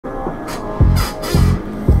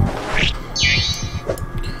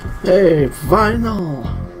Hey, Vinyl!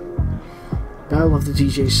 Battle of the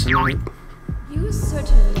DJs tonight. You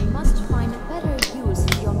certainly must find a better use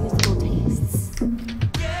for your musical tastes.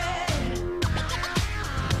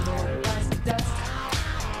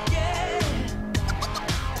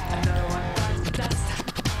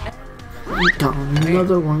 Gone,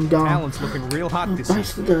 another one gone. Alan's looking real hot this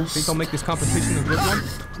Bites year. the dust. Think I'll make this competition a good one?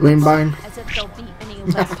 Rainbine. As if they'll be any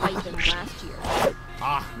less hype than last year.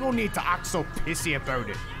 Ah, no need to act so pissy about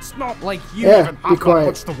it. It's not like you Yeah, even be have that quiet.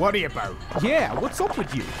 much to worry about. Yeah, what's up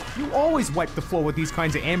with you? You always wipe the floor with these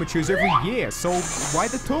kinds of amateurs every year, so why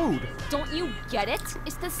the toad? Don't you get it?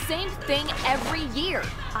 It's the same thing every year.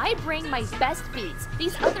 I bring my best beats.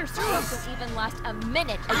 These other scrubs don't even last a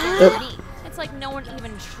minute against me. It's like no one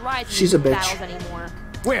even tries She's a these bitch. battles anymore.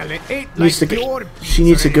 Well, it ain't Needs like to go- your she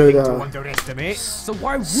needs to beats go or anything to, to underestimate. So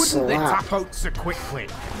why wouldn't they slap. tap out so quickly?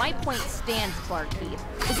 My point stands, Clarky.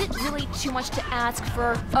 Is it really too much to ask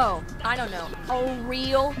for, oh, I don't know, a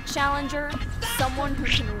real challenger? Someone who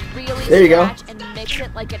can really There you go. scratch and mix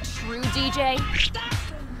it like a true DJ?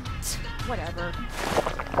 Whatever.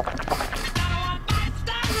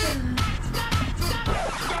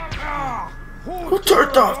 Who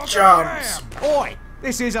turned off jobs? Oi,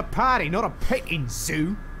 this is a party, not a petting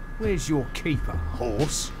zoo. Where's your keeper,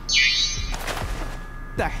 horse?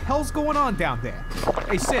 The hell's going on down there?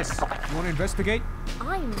 Hey sis, you want to investigate?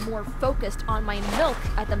 I'm more focused on my milk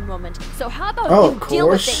at the moment, so how about Oh, you of deal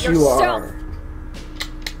with course it you yourself? are.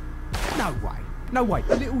 No way. No way.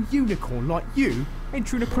 A little unicorn like you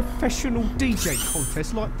entering a professional DJ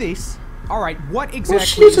contest like this? Alright, what exactly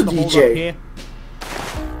she's is a the hold DJ. up here?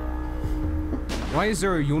 Why is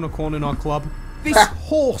there a unicorn in our club? This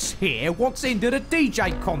horse here wants into the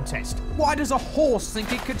DJ contest. Why does a horse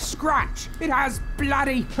think it could scratch? It has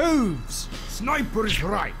bloody hooves. Sniper is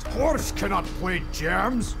right. Horse cannot play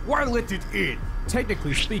jams. Why let it in?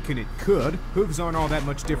 Technically speaking, it could. Hooves aren't all that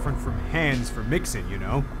much different from hands for mixing, you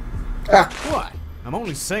know? Ah, What? I'm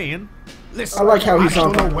only saying. Listen, I like how he's I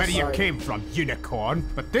on don't know the where you side. came from, unicorn,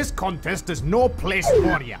 but this contest is no place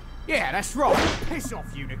for you. Yeah, that's right. Piss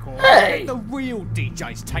off, unicorn. Hey! Let the real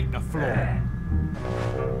DJs take the floor.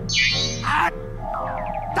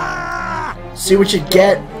 see what you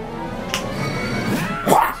get?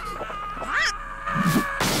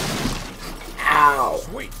 Ow.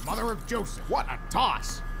 Sweet mother of Joseph, what a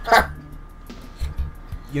toss. Ha.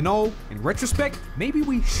 You know, in retrospect, maybe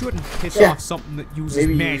we shouldn't piss Yeah. off something that uses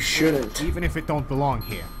Maybe you man, shouldn't. Even if it don't belong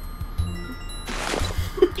here.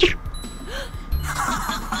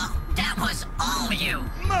 That was all you.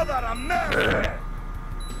 Mother of Mary!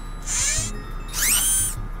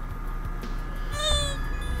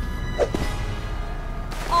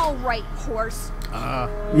 All right, horse.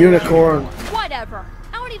 Unicorn. Whatever.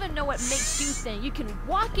 I don't even know what makes you think you can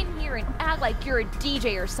walk in here and act like you're a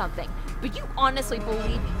DJ or something. But you honestly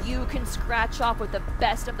believe you can scratch off with the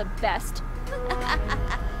best of the best?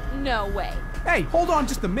 No way. Hey, hold on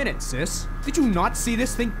just a minute, sis. Did you not see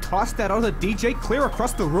this thing toss that other DJ clear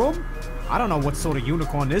across the room? I don't know what sort of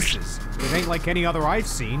unicorn this is, but it ain't like any other I've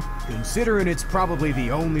seen, considering it's probably the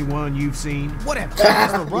only one you've seen. Whatever.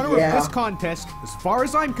 As the runner Yeah. of this contest, as far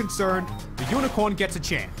as I'm concerned, the unicorn gets a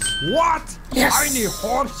chance. What? Yes. Any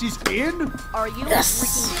horses in? Are you Yes.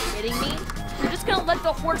 freaking kidding me? You're just gonna let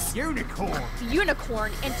the horse Unicorn.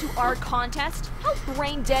 unicorn into our contest? How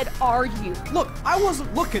brain dead are you? Look, I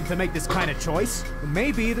wasn't looking to make this kind of choice, but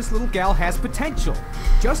maybe this little gal has potential.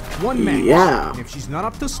 Just one match. Yeah. And if she's not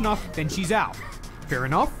up to snuff, then she's out. Fair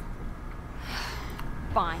enough?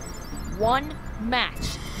 Fine. One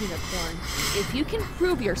match, unicorn. If you can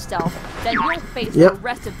prove yourself, then you'll face Yep. the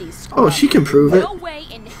rest of these Oh, she can prove it. No way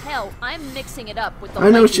in hell I'm mixing it up with the I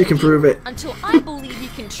know lady she can you prove it. until I believe you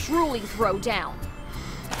can truly throw down.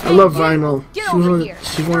 I love Hey, Vinyl. Get She's over one, here.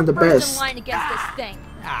 she's one of the You're first best. in line against this thing.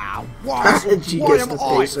 Ah, what? She Why gets am the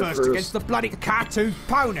I face at first first. against the bloody cartoon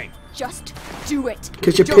pony? Just do it.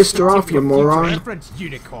 Cause you Just pissed her to off, tip you your future moron. reference,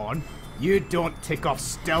 unicorn. You don't tick off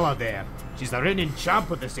Stella there. She's the reigning champ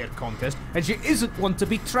of this here contest, and she isn't one to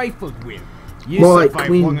be trifled with. You More like survived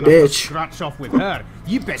queen long enough to bitch. scratch off with her.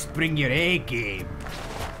 You best bring your A game.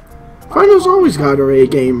 Vinyl's always got her A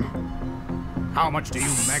game. How much do you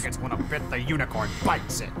maggots want to bet the unicorn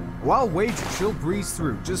bites it? Well, I'll wager she'll breeze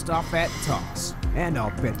through just off that toss. And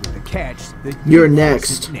I'll bet with a catch that You're you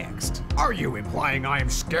next. sit next. Are you implying I am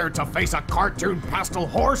scared to face a cartoon pastel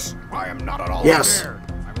horse? I am not at all Yes. scared.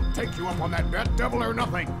 I will take you up on that bet, devil or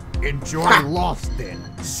nothing. Enjoy loss then,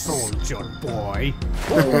 soldier boy.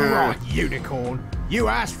 All right, unicorn. You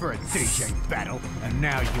asked for a DJ battle, and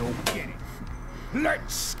now you'll get it.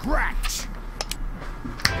 Let's scratch.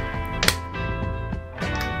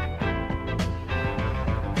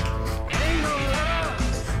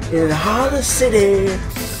 in the heart of the city.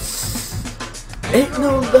 Ain't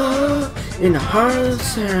no love in the heart of the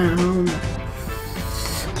sound.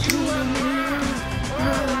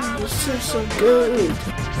 This is so good.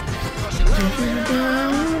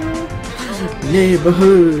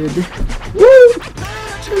 Neighborhood. Woo!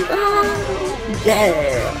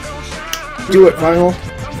 Yeah! Do it, Vinyl.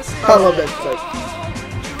 I love that stuff.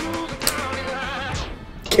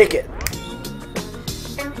 Kick it.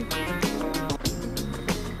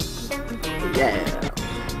 Yeah.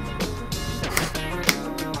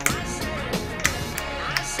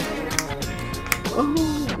 Oh.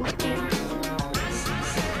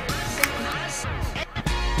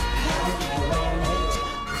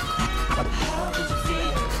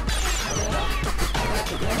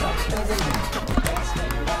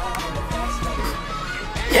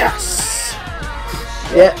 Yes!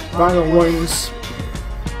 Yeah, Vinyl wins.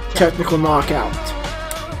 Technical knockout.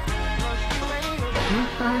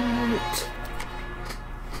 Alright.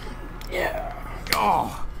 Yeah.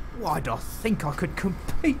 Oh, why'd I think I could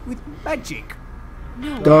compete with magic?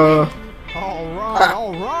 Duh.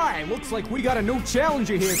 Alright. Looks like we got a new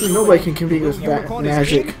challenger here. Nobody can compete with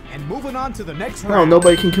magic. And moving on to the next No, round.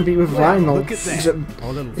 nobody can compete with Vinyl. Look at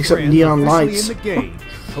that. Except Neon Lights.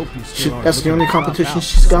 That's the only competition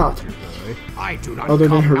she's got. I do not Other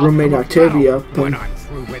than her come roommate out Octavia, when but I'm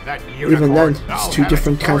through with that even then, unicorn, it's I'll two have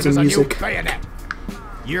different it kinds of yours on you, music. bayonet.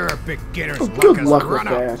 You're a beginner's Oh, luck good as luck a with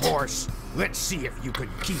run-up that. horse. Let's see if you can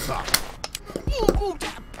keep up.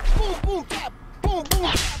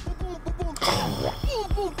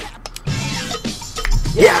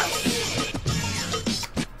 Yeah!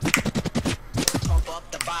 Pump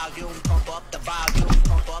up the volume, pump up the volume,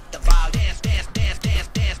 pump up the volume. Dance, dance, dance, dance,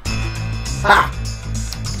 dance. Ha!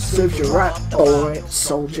 Serves you right, boy,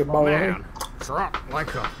 soldier boy. Man, drop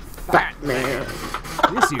like a Fat man.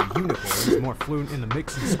 This here unicorn is more fluent in the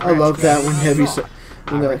mix and scratch. I love that when Heavy said,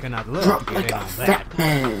 I reckon I'd love drop to get like in a on that. fat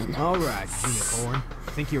man. Alright, unicorn.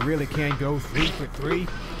 Think you really can go 3 for 3?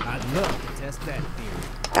 I'd love to test that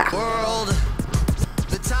theory. World,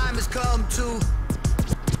 the time has come to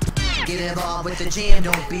get involved with the jam.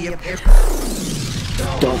 Don't be a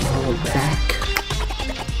Don't hold back.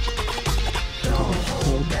 Don't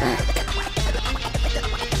hold back.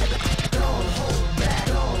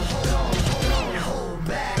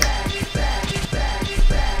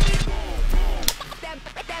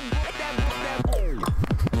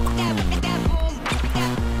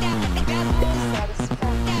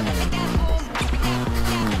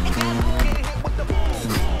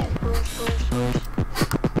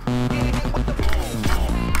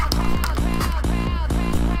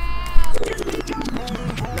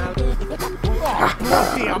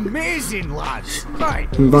 the amazing lads. Right.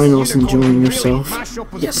 Vinyl's enjoying herself. Mash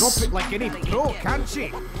up with Yes. the trumpet like any pro, can't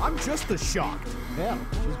she? I'm just as shocked. Hell,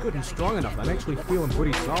 she's good and strong enough. I'm actually feeling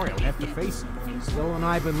pretty sorry I'll have to face her. Still and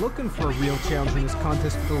I have been looking for a real challenge in this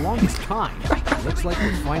contest for the longest time. Looks like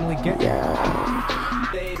we're finally getting it.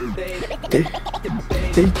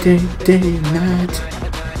 Day, night.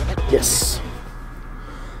 Yes.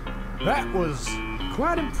 That was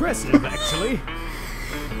quite impressive, actually.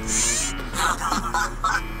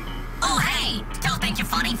 Oh, hey! Don't think you're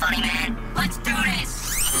funny, man. Let's do this!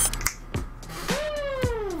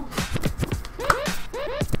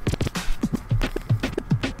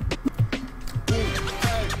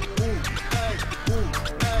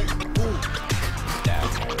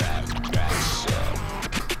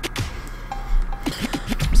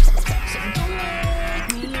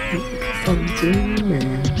 I'm dreaming.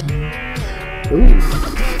 Ooh.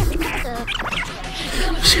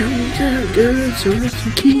 Show me the good so we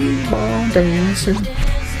can keep on dancing.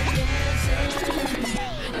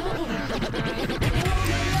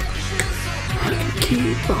 I can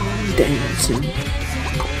keep on dancing.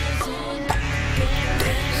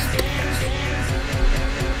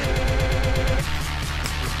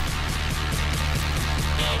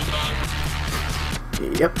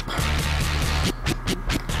 Yep.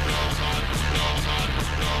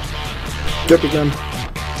 Derpy gun.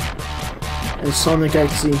 And Sonic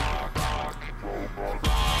XZ.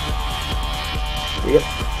 Yep.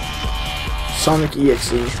 Sonic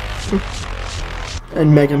EXE.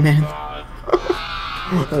 And Mega Man.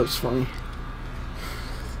 That was funny.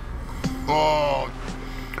 Oh,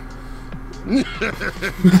 This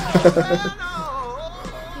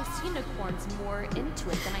unicorn's more into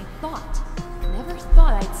it than I thought. Never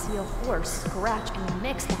thought I'd see a horse scratch and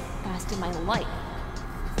mix that fast in my life.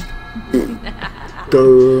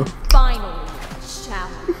 Duh. Finally,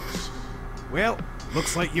 challenge. well,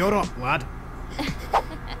 looks like you're up, lad.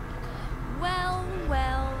 Well.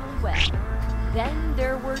 Then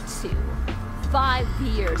there were two. 5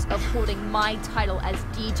 years of holding my title as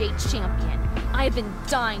DJ champion, I've been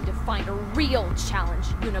dying to find a real challenge,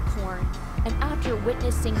 Unicorn. And after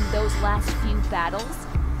witnessing those last few battles,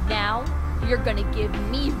 now you're gonna give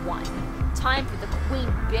me one. Time for the queen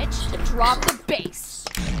bitch to drop the bass.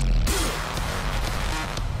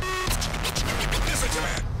 Listen to me.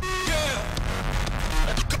 Yeah.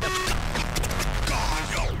 God,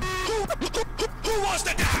 yo. Who wants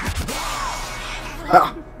to die?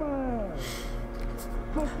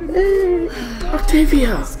 Hey,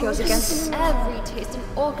 Octavia! This goes against every taste in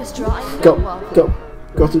orchestra I know Go, of. go.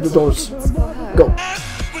 Go through the doors. It's for her. Go.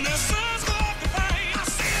 When the sun's off the rain, I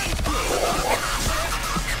see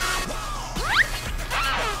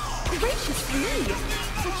Gracious me!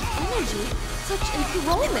 Such energy, such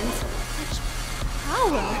enthrallment, such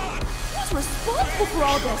power. Who's responsible for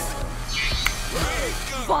all this?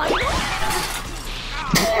 Vinyl?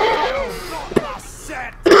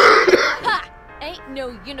 Ha! Ain't no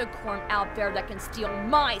unicorn out there that can steal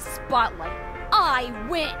my spotlight. I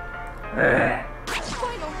win!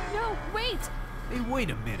 Vinyl, no, wait! Hey, wait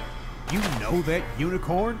a minute. You know that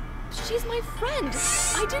unicorn? She's my friend.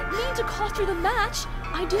 I didn't mean to cost her the match.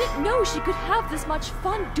 I didn't know she could have this much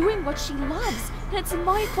fun doing what she loves. And it's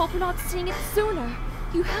my fault for not seeing it sooner.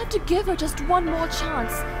 You have to give her just one more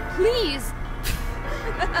chance. Please.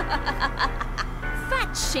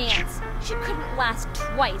 Fat chance. She couldn't last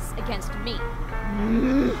twice against me.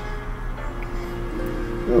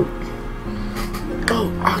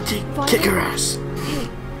 Go, Octi, kick her ass. Hey,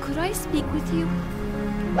 could I speak with you?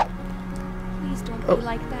 Please don't be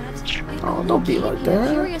like that. Oh, don't be like that.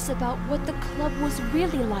 I'm curious about what the club was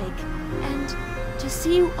really like. And to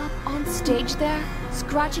see you up on stage there,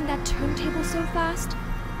 scratching that turntable so fast,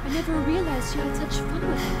 I never realized you had such fun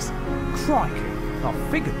with it. Crikey. I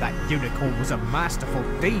figured that unicorn was a masterful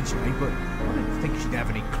DJ, but I didn't think she'd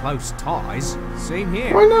have any close ties. Same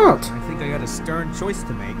here. Why not? I think I had a stern choice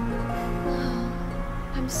to make.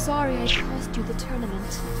 I'm sorry I cost you the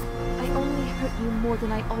tournament. I only hurt you more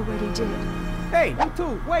than I already did. Hey, you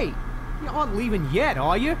two, wait. You aren't leaving yet,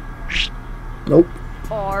 are you? Nope.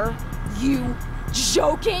 Are you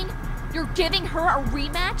joking? You're giving her a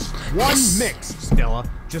rematch? One mix, Stella.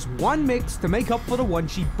 Just one mix to make up for the one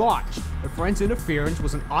she botched. Her friend's interference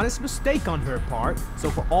was an honest mistake on her part, so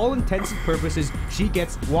for all intents and purposes, she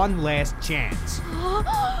gets one last chance.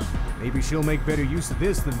 Maybe she'll make better use of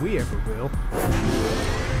this than we ever will.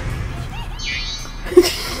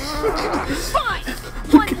 Fine!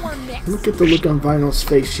 One more mix! Look at the look on Vinyl's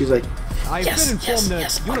face. She's like, I've yes, been informed that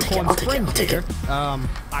yes, Unicorn's friend I'll take here, it.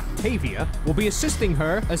 Octavia, will be assisting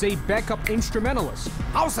her as a backup instrumentalist.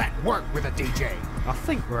 How's that work with a DJ? I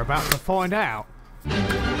think we're about to find out.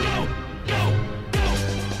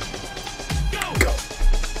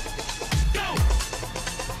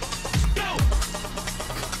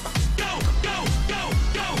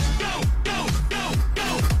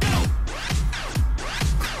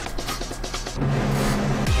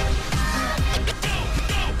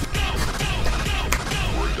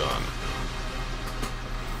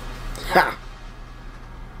 ha!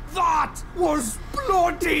 That was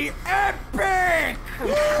bloody epic! No!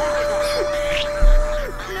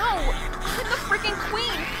 Hit the freaking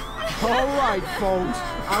queen! Alright, folks.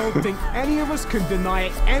 I don't think any of us can deny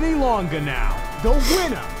it any longer now. The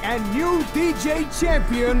winner and new DJ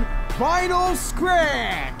champion, Final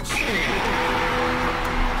Scratch!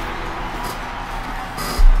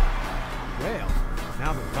 Well,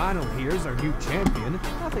 now that Vinyl here is our new champion,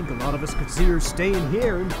 I think a lot of us consider staying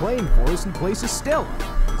here and playing for us in place of Stella.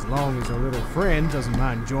 As long as our little friend doesn't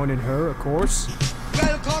mind joining her, of course.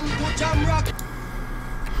 Welcome to Jamrock.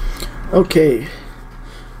 Okay.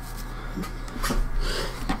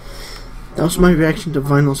 That was my reaction to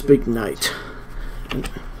Vinyl's big night. And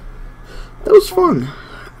that was fun.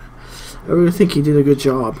 I really think he did a good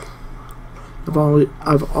job. I've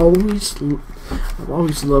always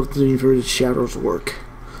loved the InvertedShadow's work.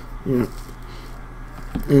 You know,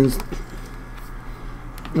 and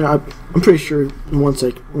you know, I'm pretty sure once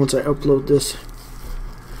I upload this,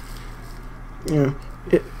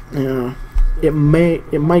 it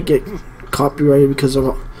might get copyrighted because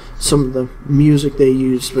of some of the music they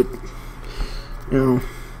use, but you know,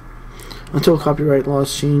 until copyright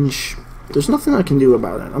laws change, there's nothing I can do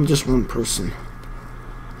about it. I'm just one person.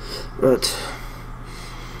 But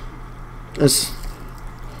as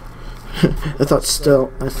I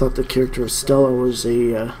thought the character of Stella was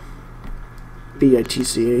a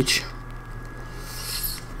bitch,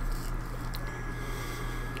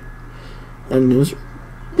 and there's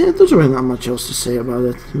really not much else to say about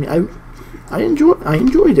it. I mean, I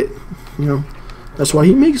enjoyed it. You know, that's why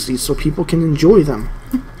he makes these, so people can enjoy them.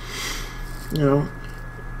 You know,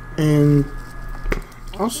 and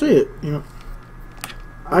I'll say it, you know,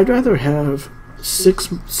 I'd rather have six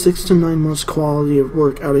to 9 months quality of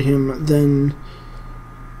work out of him than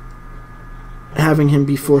having him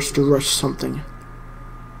be forced to rush something.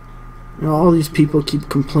 You know, all these people keep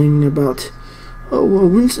complaining about, oh, well,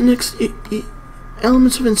 when's the next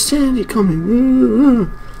Elements of Insanity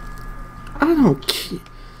coming? I don't care.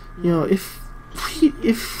 You know, if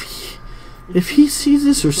he sees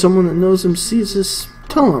this, or someone that knows him sees this,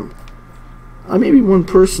 tell him. Maybe one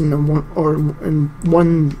person and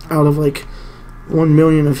one out of like 1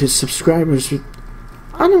 million of his subscribers.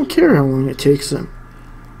 I don't care how long it takes them.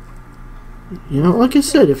 You know, like I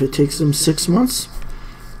said, if it takes them 6 months,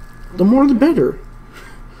 the more the better.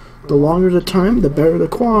 The longer the time, the better the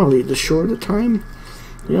quality. The shorter the time,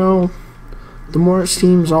 you know, the more it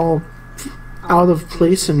seems all out of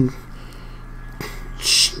place and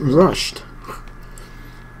rushed.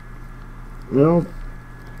 You know,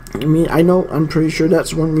 I mean, I'm pretty sure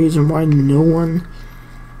that's one reason why no one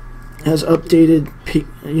has updated,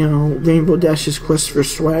 you know, Rainbow Dash's Quest for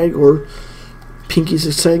Swag or Pinky's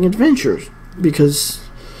Exciting Adventures, because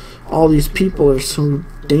all these people are so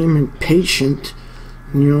damn impatient.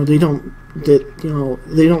 You know, they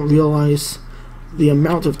don't realize the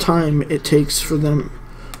amount of time it takes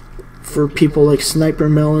for people like Sniper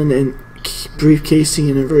Melon and Brief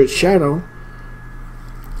Casey and InvertedShadow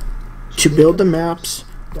to build the maps,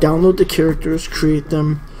 download the characters, create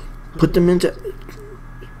them, put them into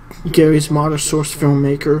Gary's Mod or Source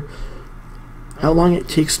Filmmaker, how long it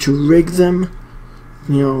takes to rig them,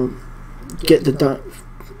 you know, get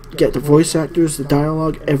the voice actors, the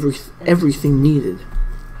dialogue, everything needed.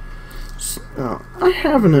 I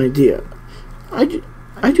have an idea. I do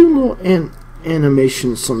little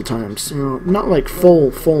animations sometimes, you know, not like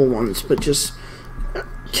full ones, but just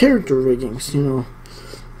character riggings, you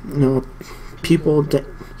know, people that,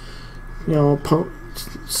 you know,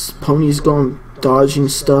 ponies dodging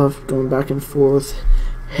stuff, going back and forth,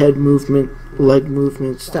 head movement, leg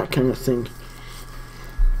movements, that kind of thing.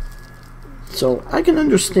 So I can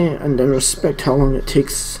understand and respect how long it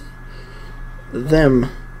takes them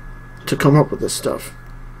to come up with this stuff,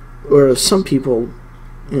 whereas some people,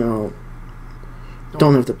 you know,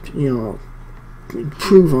 don't have the, you know,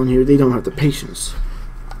 prove on here they don't have the patience.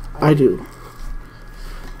 I do.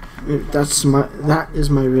 That is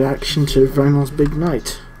my reaction to Vinyl's Big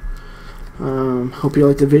Night. Hope you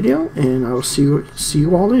liked the video, and I will see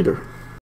you all later.